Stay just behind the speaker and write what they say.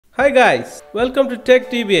Hi guys, welcome to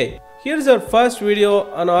Tech DBA. Here's our first video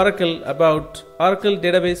on Oracle about Oracle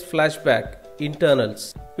Database Flashback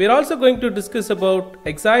internals. We are also going to discuss about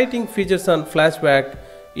exciting features on Flashback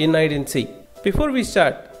in IDC. Before we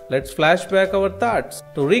start, let's flashback our thoughts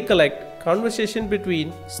to recollect conversation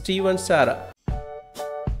between Steve and Sarah.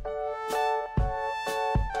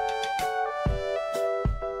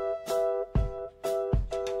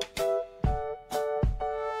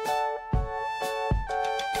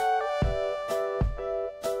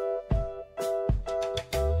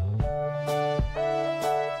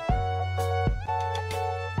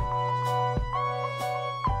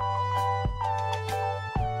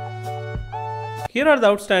 Here are the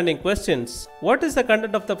outstanding questions. What is the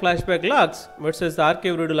content of the flashback logs versus the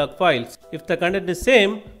archive redo log files? If the content is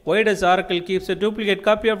same, why does Oracle keeps a duplicate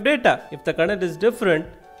copy of data? If the content is different,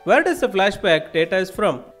 where does the flashback data is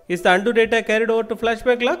from? Is the undo data carried over to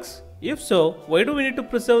flashback logs? If so, why do we need to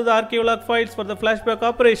preserve the archive log files for the flashback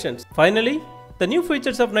operations? Finally, the new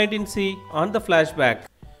features of 19C on the flashback.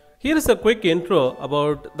 Here is a quick intro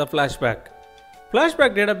about the flashback.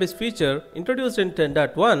 Flashback database feature introduced in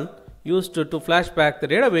 10.1 used to flashback the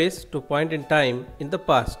database to point in time in the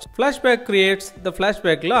past. Flashback creates the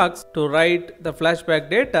flashback logs to write the flashback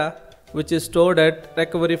data which is stored at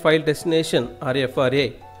recovery file destination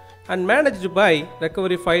 (RFRA) and managed by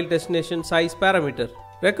recovery file destination size parameter.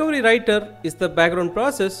 Recovery writer is the background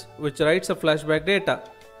process which writes the flashback data.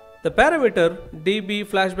 The parameter DB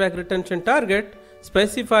flashback retention target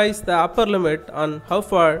specifies the upper limit on how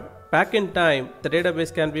far back in time the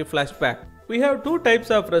database can be flashed back. We have two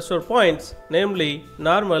types of restore points, namely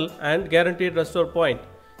normal and guaranteed restore point.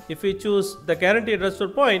 If we choose the guaranteed restore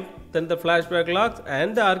point, then the flashback logs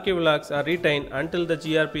and the archive logs are retained until the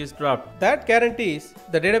GRP is dropped. That guarantees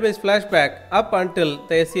the database flashback up until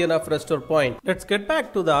the SCN of restore point. Let's get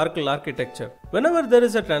back to the Oracle architecture. Whenever there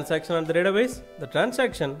is a transaction on the database, the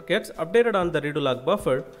transaction gets updated on the redo log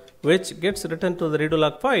buffer, which gets written to the redo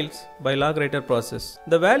log files by log writer process.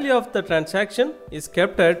 The value of the transaction is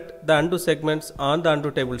kept at the undo segments on the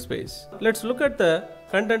undo table space. Let's look at the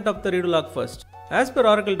content of the redo log first. As per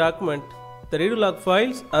Oracle document, the redo log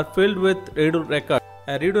files are filled with redo record.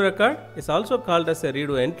 A redo record is also called as a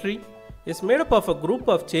redo entry, is made up of a group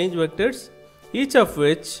of change vectors, each of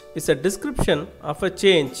which is a description of a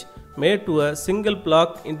change made to a single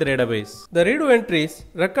block in the database. The redo entries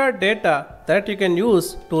record data that you can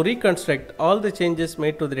use to reconstruct all the changes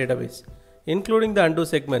made to the database, including the undo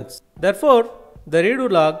segments. Therefore, the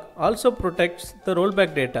redo log also protects the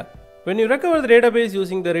rollback data. When you recover the database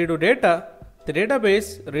using the redo data, the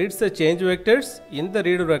database reads the change vectors in the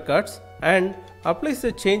redo records and applies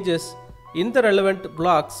the changes in the relevant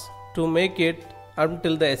blocks to make it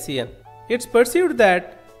until the SCN. It's perceived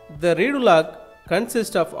that the redo log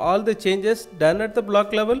consists of all the changes done at the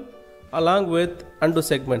block level along with undo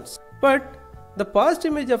segments. But the past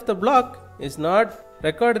image of the block is not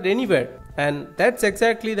recorded anywhere, and that's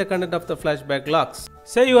exactly the content of the flashback logs.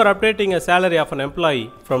 Say you are updating a salary of an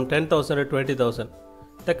employee from 10,000 to 20,000.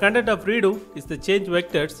 The content of redo is the change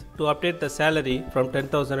vectors to update the salary from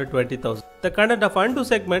 10,000 to 20,000. The content of undo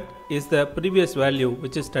segment is the previous value,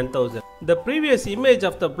 which is 10,000. The previous image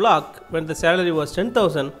of the block when the salary was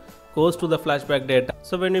 10,000 goes to the flashback data.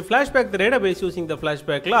 So when we flashback the database using the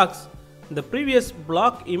flashback logs, the previous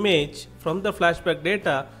block image from the flashback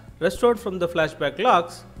data restored from the flashback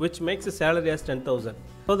logs, which makes the salary as 10,000.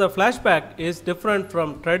 So the flashback is different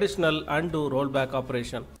from traditional undo rollback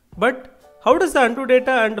operation. But how does the undo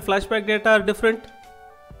data and flashback data are different?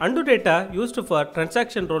 Undo data used for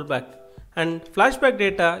transaction rollback and flashback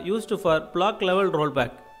data used for block level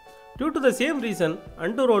rollback. Due to the same reason,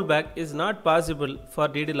 undo rollback is not possible for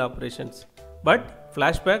DDL operations, but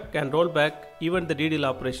flashback can roll back even the DDL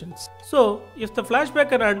operations. So, if the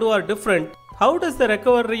flashback and undo are different, how does the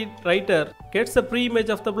recovery writer gets the pre-image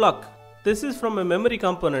of the block? This is from a memory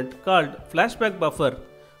component called flashback buffer,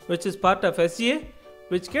 which is part of SCA,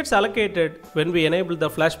 which gets allocated when we enable the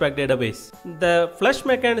flashback database. The flush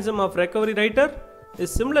mechanism of recovery writer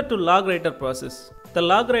is similar to log writer process. The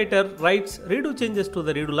log writer writes redo changes to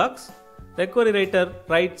the redo logs. Recovery writer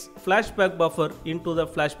writes flashback buffer into the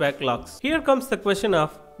flashback logs. Here comes the question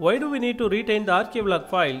of why do we need to retain the archive log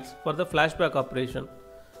files for the flashback operation?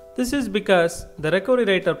 This is because the recovery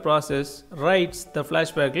writer process writes the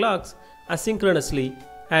flashback logs asynchronously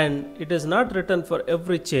and it is not written for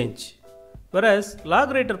every change. Whereas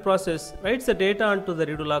log writer process writes the data onto the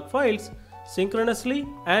redo log files synchronously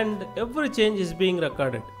and every change is being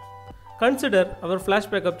recorded. Consider our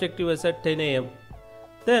flashback objective is at 10 AM.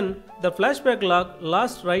 Then the flashback log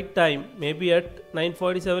last write time may be at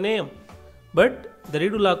 9:47 AM. But the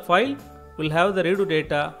redo log file will have the redo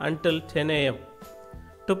data until 10 am.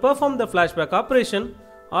 To perform the flashback operation,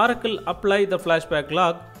 Oracle apply the flashback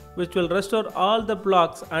log, which will restore all the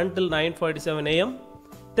blocks until 9:47 am.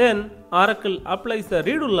 Then Oracle applies the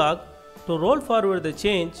redo log to roll forward the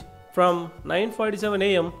change from 9:47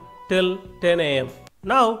 am till 10 am.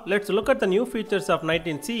 Now let's look at the new features of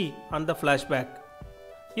 19C on the flashback.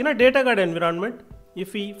 In a data guard environment,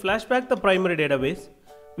 if we flashback the primary database,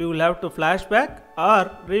 we will have to flashback or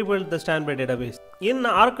rebuild the standby database. In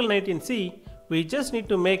Oracle 19C, we just need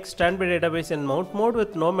to make standby database in mount mode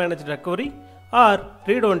with no managed recovery or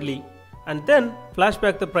read only, and then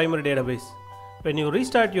flashback the primary database. When you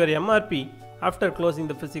restart your MRP after closing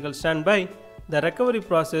the physical standby, the recovery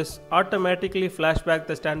process automatically flashbacks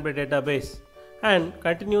the standby database and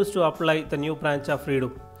continues to apply the new branch of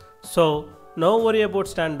redo. So no worry about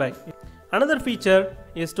standby. Another feature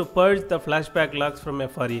is to purge the flashback logs from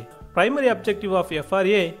FRA. Primary objective of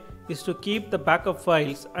FRA is to keep the backup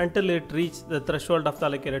files until it reaches the threshold of the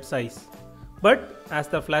allocated size. But as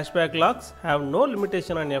the flashback logs have no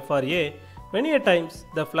limitation on FRA, many a times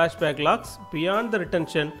the flashback logs beyond the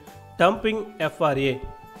retention dumping FRA,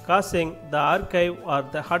 causing the archive or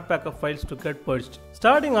the hard backup files to get purged.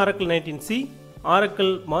 Starting Oracle 19C,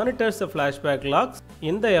 Oracle monitors the flashback logs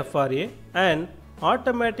in the FRA and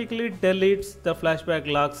automatically deletes the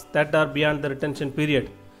flashback logs that are beyond the retention period.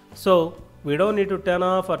 So we don't need to turn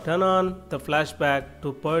off or turn on the flashback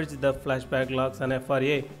to purge the flashback logs on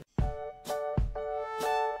FRA.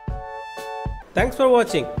 Thanks for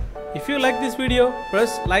watching. If you like this video,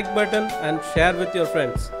 press like button and share with your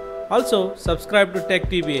friends. Also subscribe to Tech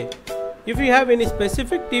DBA. If you have any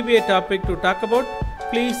specific DBA topic to talk about,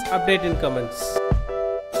 please update in comments.